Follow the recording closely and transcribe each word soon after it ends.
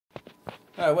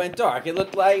It went dark. It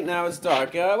looked light, now it's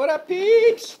dark. What up,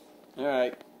 peeps?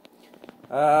 Alright.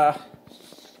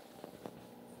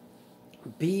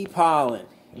 Bee pollen.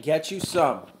 Get you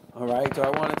some. Alright, do I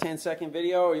want a 10-second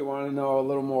video or you want to know a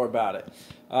little more about it?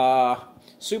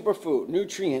 Superfood,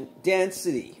 nutrient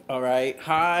density. Alright,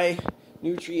 high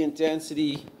nutrient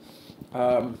density.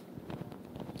 A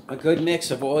good mix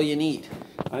of all you need.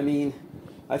 I mean,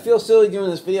 I feel silly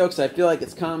doing this video because I feel like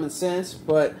it's common sense,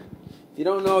 but if you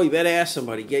don't know, you better ask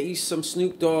somebody. Get you some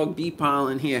Snoop Dogg bee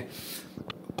pollen here.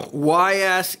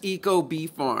 YS Eco Bee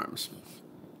Farms.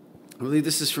 I believe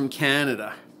this is from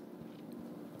Canada.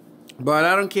 But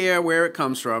I don't care where it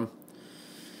comes from.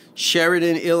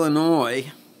 Sheridan,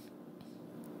 Illinois.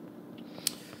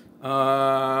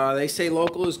 They say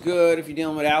local is good if you're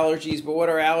dealing with allergies, but what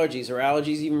are allergies? Are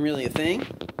allergies even really a thing?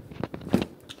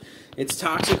 It's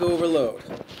toxic overload,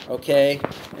 okay,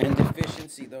 and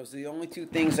deficiency. Those are the only two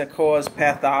things that cause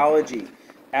pathology.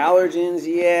 Allergens,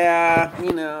 yeah,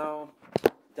 you know,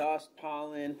 dust,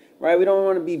 pollen, right? We don't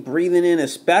want to be breathing in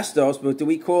asbestos, but do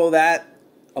we call that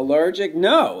allergic?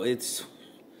 No, it's,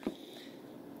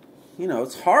 you know,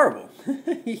 it's horrible.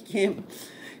 You can't,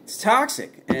 it's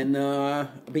toxic and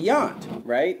beyond,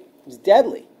 right? It's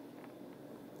deadly.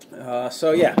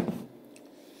 So, yeah.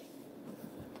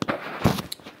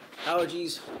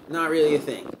 Allergies, not really a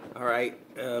thing, all right?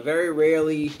 Very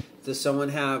rarely does someone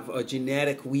have a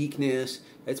genetic weakness.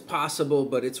 It's possible,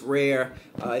 but it's rare.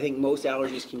 I think most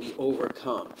allergies can be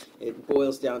overcome. It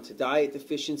boils down to diet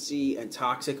deficiency and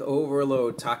toxic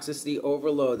overload, toxicity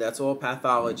overload. That's all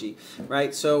pathology,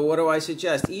 right? So what do I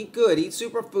suggest? Eat good, eat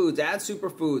superfoods, add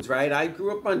superfoods, right? I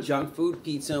grew up on junk food,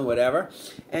 pizza and whatever.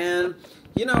 And,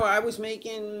 you know, I was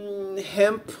making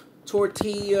hemp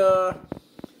tortilla,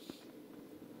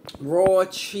 raw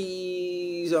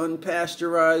cheese,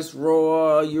 unpasteurized,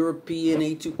 raw, European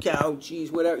A2 cow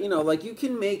cheese, whatever. You know, like you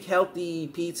can make healthy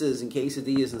pizzas and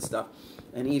quesadillas and stuff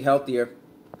and eat healthier.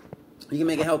 You can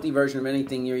make a healthy version of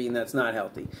anything you're eating that's not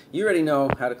healthy. You already know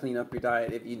how to clean up your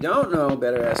diet. If you don't know,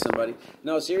 better ask somebody.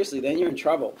 No, seriously, then you're in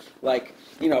trouble. Like,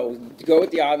 you know, go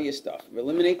with the obvious stuff.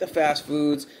 Eliminate the fast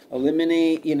foods.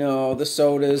 Eliminate, you know, the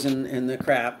sodas and the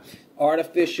crap.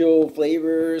 Artificial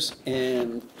flavors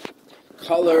and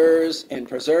colors and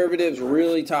preservatives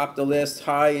really top the list.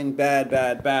 High in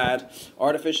bad.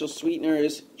 Artificial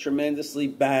sweeteners, tremendously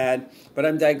bad. But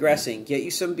I'm digressing. Get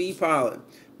you some bee pollen,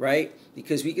 right?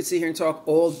 Because we could sit here and talk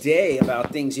all day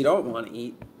about things you don't want to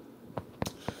eat.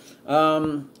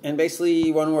 And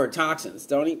basically, one word, toxins.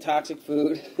 Don't eat toxic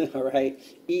food, all right?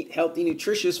 Eat healthy,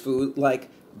 nutritious food like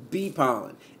bee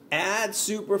pollen. Add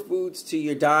superfoods to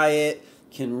your diet.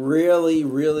 Can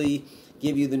really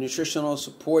give you the nutritional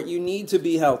support you need to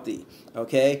be healthy,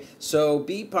 okay? So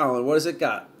bee pollen, what does it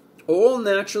got? All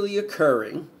naturally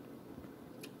occurring,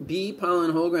 bee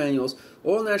pollen whole granules,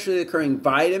 all naturally occurring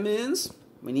vitamins,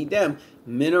 we need them,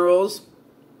 minerals,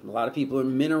 a lot of people are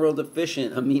mineral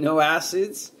deficient, amino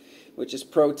acids, which is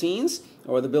proteins,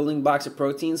 or the building blocks of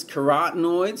proteins,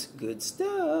 carotenoids, good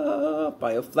stuff,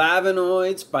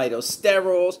 bioflavonoids,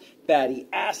 phytosterols, fatty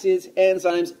acids,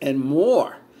 enzymes, and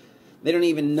more. They don't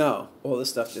even know all the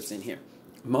stuff that's in here.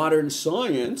 Modern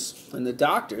science and the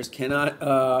doctors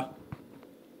cannot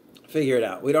figure it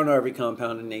out. We don't know every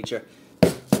compound in nature.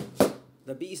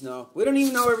 The bees know. We don't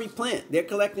even know every plant. They're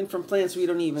collecting from plants we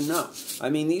don't even know.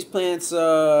 I mean, these plants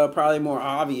probably more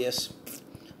obvious.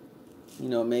 You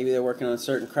know, maybe they're working on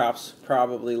certain crops,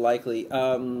 probably, likely.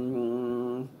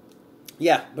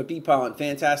 Yeah, but bee pollen,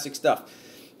 fantastic stuff.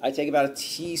 I take about a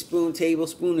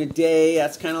tablespoon a day.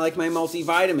 That's kind of like my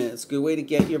multivitamin. It's a good way to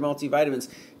get your multivitamins.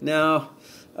 Now,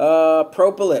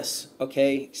 propolis,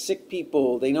 okay? Sick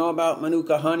people, they know about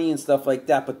Manuka honey and stuff like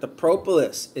that, but the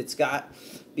propolis, it's got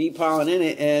bee pollen in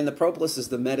it, and the propolis is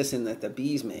the medicine that the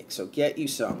bees make. So get you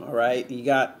some, all right? You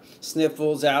got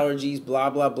sniffles, allergies,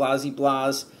 blah, blah, blasey,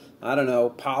 blahs. I don't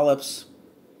know, polyps,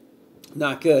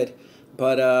 not good.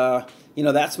 But, you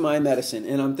know, that's my medicine.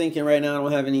 And I'm thinking right now I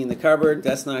don't have any in the cupboard.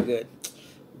 That's not good.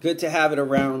 Good to have it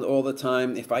around all the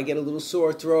time. If I get a little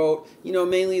sore throat, you know,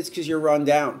 mainly it's because you're run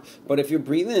down. But if you're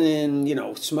breathing in, you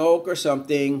know, smoke or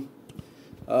something,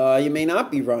 you may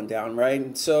not be run down, right?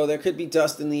 And so there could be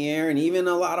dust in the air and even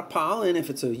a lot of pollen. If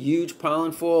it's a huge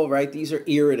pollen fall, right, these are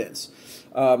irritants.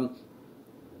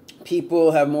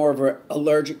 People have more of an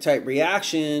allergic type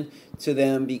reaction to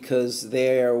them because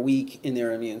they're weak in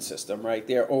their immune system, right?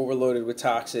 They're overloaded with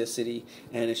toxicity,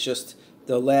 and it's just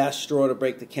the last straw to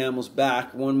break the camel's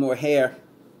back. One more hair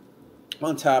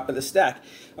on top of the stack.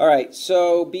 All right,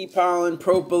 so bee pollen,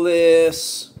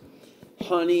 propolis,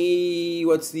 honey,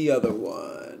 what's the other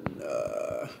one?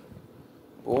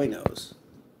 Boy knows.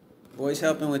 Boy's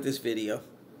helping with this video.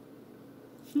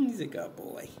 He's a good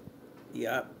boy.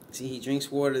 Yep. See, he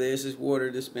drinks water. There's his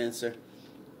water dispenser.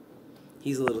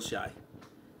 He's a little shy.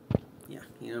 Yeah,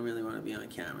 he don't really want to be on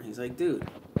camera. He's like, dude,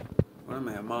 what am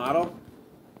I, a model?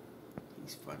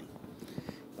 He's funny.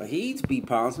 But he eats bee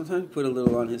pollen. Sometimes we put a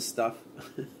little on his stuff.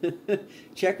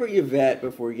 Check with your vet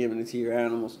before giving it to your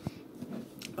animals.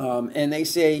 And they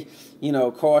say, you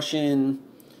know, caution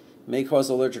may cause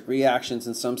allergic reactions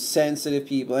in some sensitive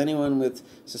people. Anyone with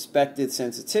suspected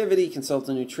sensitivity, consult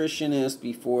a nutritionist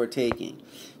before taking.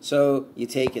 So you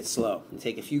take it slow. You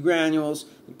take a few granules,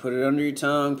 you put it under your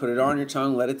tongue, put it on your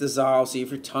tongue, let it dissolve. See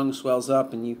if your tongue swells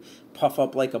up and you puff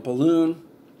up like a balloon.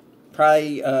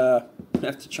 Probably have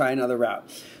to try another route.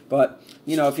 But,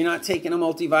 you know, if you're not taking a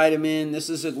multivitamin, this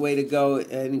is a way to go,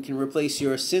 and it can replace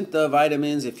your Syntha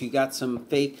vitamins. If you got some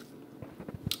fake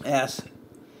ass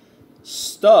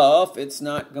stuff, it's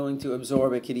not going to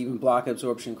absorb. It could even block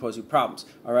absorption, cause you problems.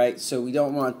 All right, so we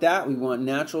don't want that. We want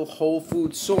natural whole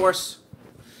food source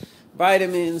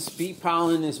vitamins. Bee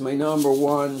pollen is my number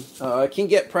one. It can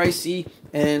get pricey,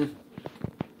 and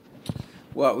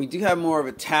well, we do have more of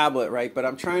a tablet, right? But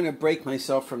I'm trying to break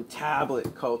myself from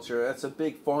tablet culture. That's a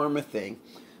big pharma thing.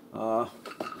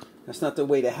 That's not the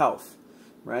way to health,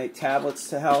 right? Tablets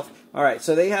to health. All right,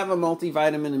 so they have a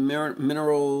multivitamin and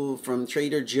mineral from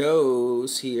Trader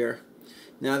Joe's here.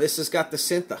 Now, this has got the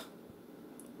Syntha.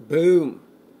 Boom.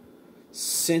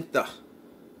 Syntha. I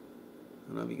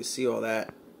don't know if you can see all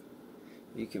that.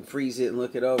 You can freeze it and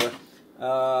look it over.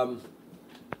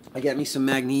 I got me some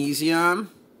magnesium.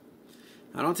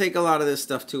 I don't take a lot of this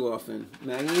stuff too often.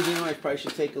 Magnesium I probably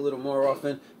should take a little more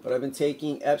often, but I've been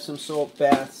taking Epsom salt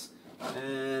baths.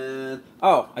 And,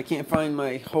 oh, I can't find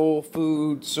my whole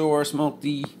food source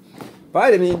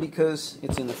multivitamin because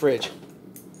it's in the fridge.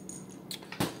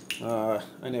 I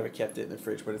never kept it in the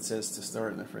fridge, but it says to store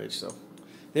it in the fridge. So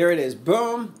there it is.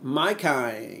 Boom, my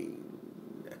kind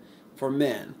for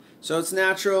men. So it's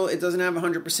natural. It doesn't have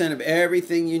 100% of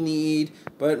everything you need,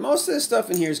 but most of the stuff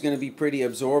in here is going to be pretty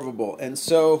absorbable. And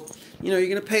so, you know, you're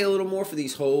going to pay a little more for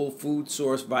these whole food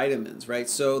source vitamins, right?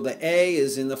 So the A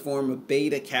is in the form of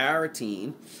beta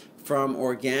carotene from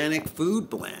Organic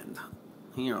Food Blend.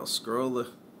 Here, I'll scroll the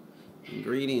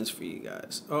ingredients for you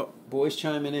guys. Oh, boy's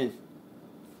chiming in.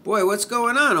 Boy, what's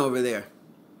going on over there?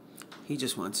 He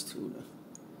just wants tuna.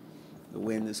 The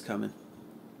wind is coming.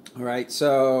 All right,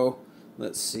 so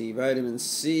let's see, vitamin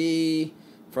C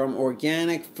from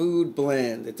Organic Food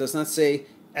Blend. It does not say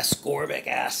ascorbic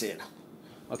acid.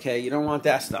 Okay, you don't want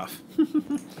that stuff.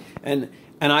 and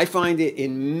I find it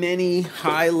in many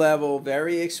high-level,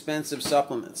 very expensive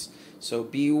supplements. So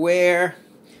beware.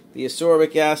 The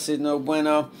ascorbic acid, no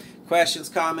bueno. Questions,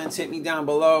 comments, hit me down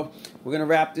below. We're going to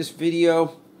wrap this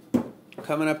video.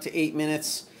 Coming up to 8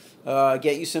 minutes.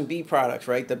 Get you some bee products,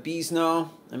 right? The bees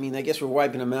know. I mean, I guess we're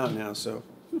wiping them out now, so.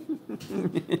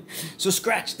 So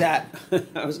scratch that.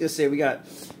 I was going to say we got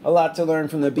a lot to learn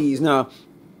from the bees. No,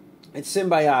 it's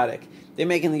symbiotic. They're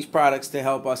making these products to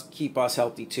help us keep us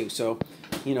healthy too. So,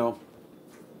 you know,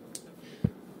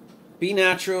 be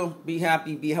natural, be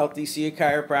happy, be healthy. See a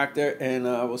chiropractor, and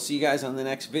we'll see you guys on the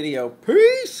next video.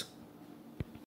 Peace!